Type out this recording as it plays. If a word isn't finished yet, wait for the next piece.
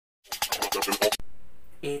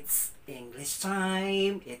It's English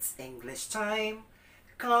time, it's English time.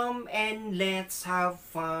 Come and let's have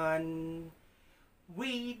fun.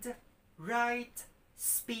 Read, write,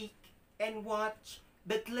 speak, and watch,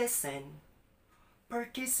 but listen.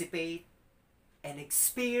 Participate and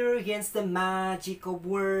experience the magic of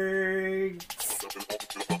words.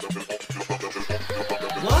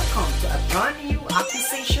 Welcome to a brand new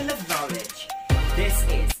acquisition of knowledge. This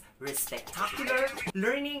is Respectacular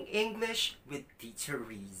Learning English with Teacher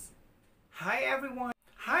Reese. Hi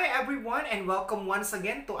everyone, and welcome once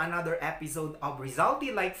again to another episode of Result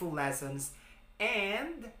Delightful Lessons.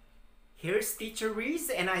 And here's Teacher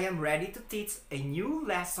Reese, and I am ready to teach a new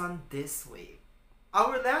lesson this week.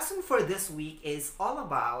 Our lesson for this week is all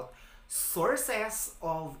about sources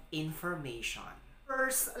of information.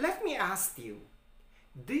 First, let me ask you,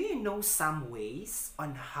 do you know some ways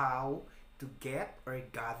on how to get or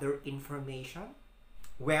gather information?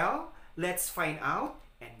 Well, let's find out,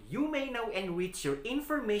 and you may now enrich your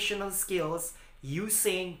informational skills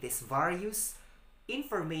using these various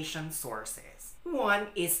information sources. One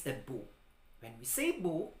is a book. When we say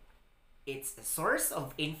book, it's a source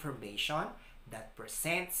of information that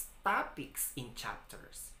presents topics in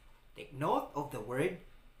chapters. Take note of the word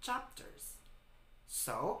chapters.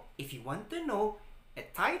 So, if you want to know a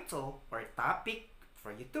title or topic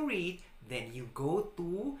for you to read, then you go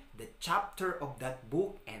to the chapter of that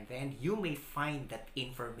book, and then you may find that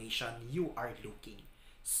information you are looking.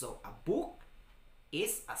 So, a book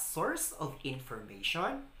is a source of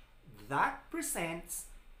information that presents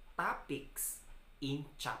topics in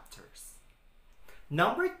chapters.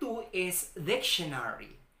 Number two is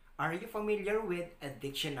dictionary. Are you familiar with a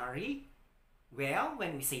dictionary? Well,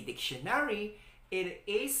 when we say dictionary, it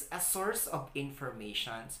is a source of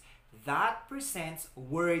information that presents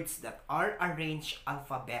words that are arranged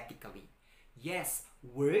alphabetically. Yes,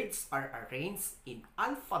 words are arranged in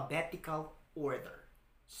alphabetical order.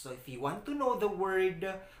 So if you want to know the word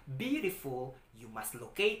beautiful, you must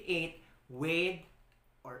locate it with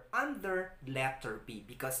or under letter B,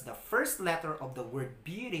 because the first letter of the word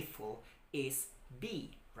beautiful is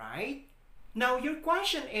B, right? Now your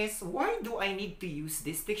question is, why do I need to use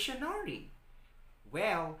this dictionary?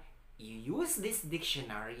 Well, you use this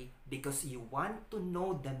dictionary because you want to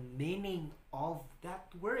know the meaning of that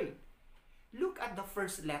word. Look at the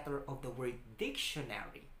first letter of the word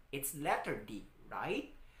dictionary. It's letter D,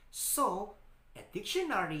 right? So, a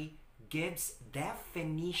dictionary gives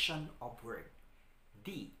definition of word.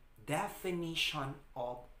 D, definition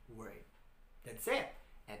of word. That's it.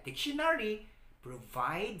 A dictionary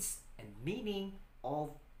provides a meaning of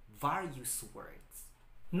various words.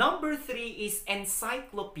 Number three is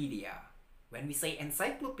encyclopedia. When we say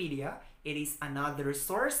encyclopedia, it is another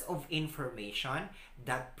source of information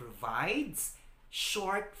that provides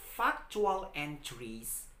short factual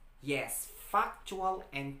entries. Yes, factual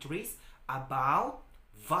entries about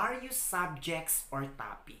various subjects or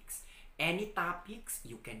topics. Any topics,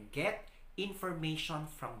 you can get information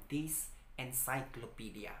from this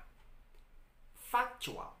encyclopedia.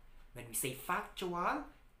 Factual. When we say factual,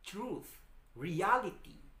 truth,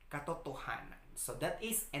 reality, katotohanan. So that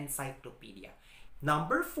is encyclopedia.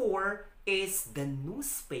 Number four is the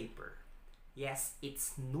newspaper. Yes,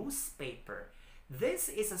 it's newspaper. This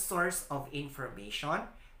is a source of information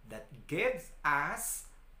that gives us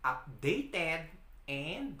updated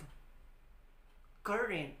and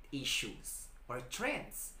current issues or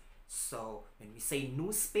trends. So when we say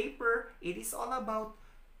newspaper, it is all about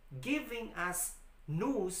giving us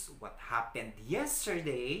news, what happened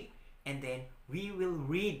yesterday, and then we will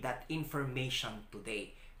read that information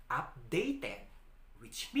today. Updated,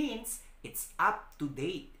 which means it's up to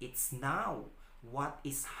date. It's now. What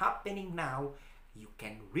is happening now, you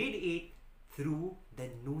can read it through the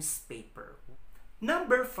newspaper.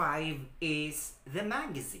 Number five is the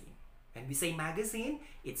magazine. When we say magazine,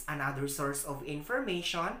 it's another source of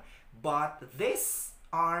information, but these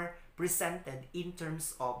are presented in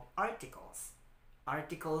terms of articles.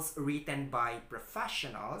 Articles written by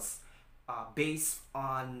professionals based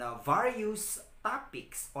on various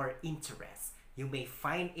topics or interests. You may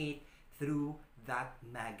find it through that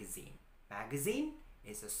magazine. Magazine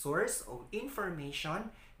is a source of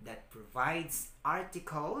information that provides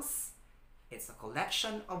articles. It's a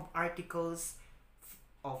collection of articles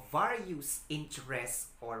of various interests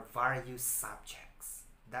or various subjects.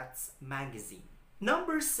 That's magazine.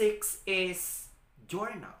 Number six is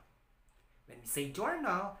journal. When we say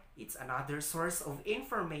journal, it's another source of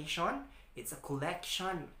information. It's a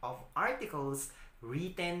collection of articles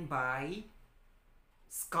written by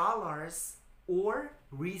scholars or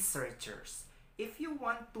researchers. If you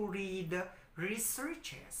want to read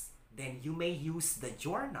researches then you may use the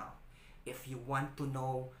journal. If you want to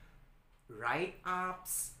know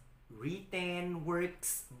write-ups, written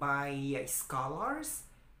works by scholars,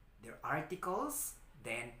 their articles,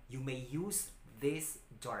 then you may use this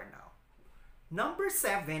journal. Number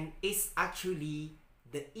 7 is actually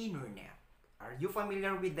the internet. Are you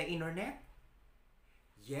familiar with the internet?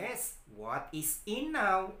 Yes, what is in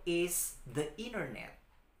now is the internet,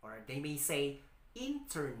 or they may say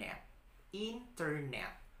internet,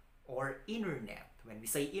 or internet. When we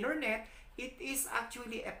say internet, it is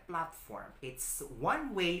actually a platform. It's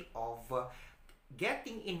one way of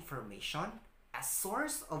getting information, a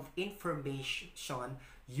source of information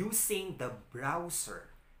using the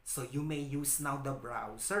browser. So you may use now the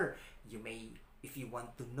browser. You may, if you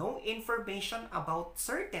want to know information about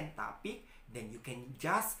certain topic, then you can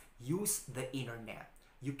just use the internet.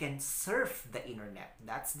 You can surf the internet.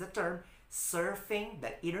 That's the term, surfing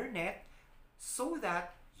the internet, so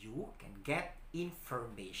that you can get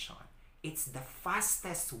information. It's the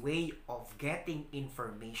fastest way of getting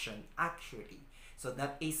information actually. So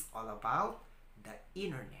that is all about the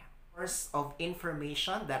internet. Source of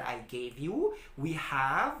information that I gave you, we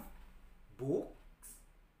have books,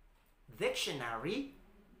 dictionary,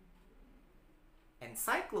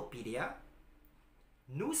 encyclopedia,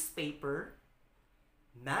 newspaper,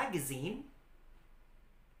 magazine,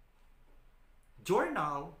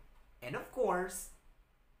 journal, and of course,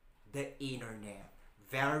 the internet.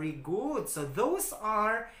 Very good. So those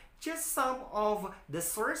are just some of the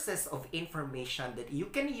sources of information that you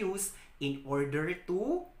can use in order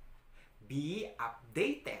to be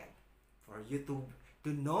updated, for you to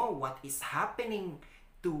know what is happening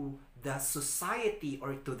to the society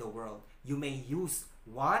or to the world. You may use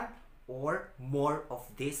one or more of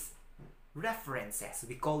these references.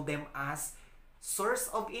 We call them as source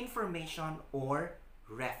of information or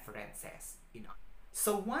references.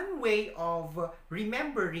 So one way of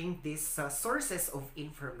remembering these sources of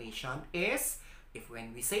information is, if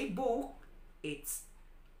when we say book, it's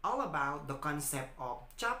all about the concept of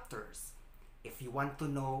chapters. If you want to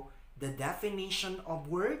know the definition of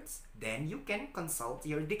words, then you can consult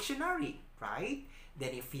your dictionary, right?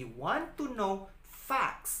 Then if you want to know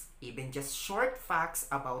facts, even just short facts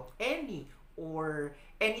about any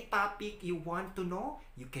topic you want to know,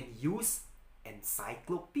 you can use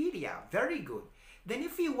encyclopedia. Very good. Then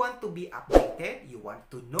if you want to be updated, you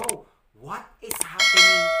want to know what is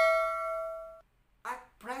happening at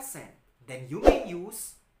present, then you may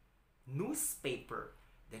use newspaper.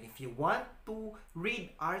 Then if you want to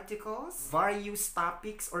read articles, various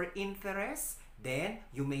topics or interests, then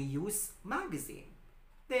you may use magazine.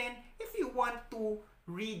 Then if you want to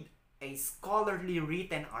read a scholarly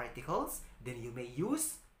written articles, then you may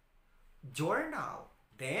use journal.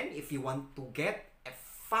 Then if you want to get a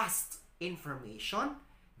fast information,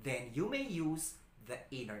 then you may use the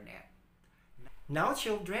internet. Now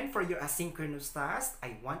children, for your asynchronous task,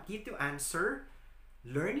 I want you to answer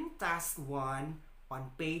learning task 1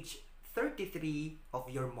 on page 33 of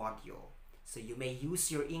your module. So you may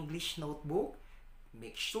use your English notebook.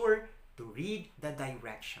 Make sure to read the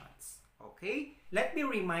directions. Okay? Let me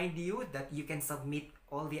remind you that you can submit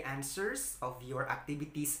all the answers of your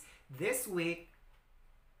activities this week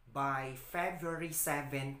by February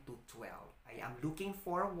 7 to 12. I am looking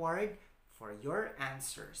forward for your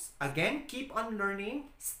answers. Again, keep on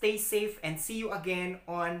learning, stay safe, and see you again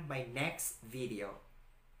on my next video.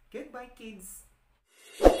 Goodbye, kids.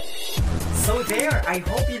 So there, I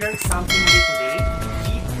hope you learned something new today.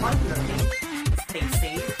 Keep on learning, stay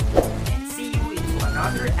safe, and see you into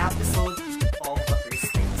another episode of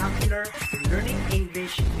Spectacular Learning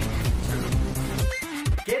English with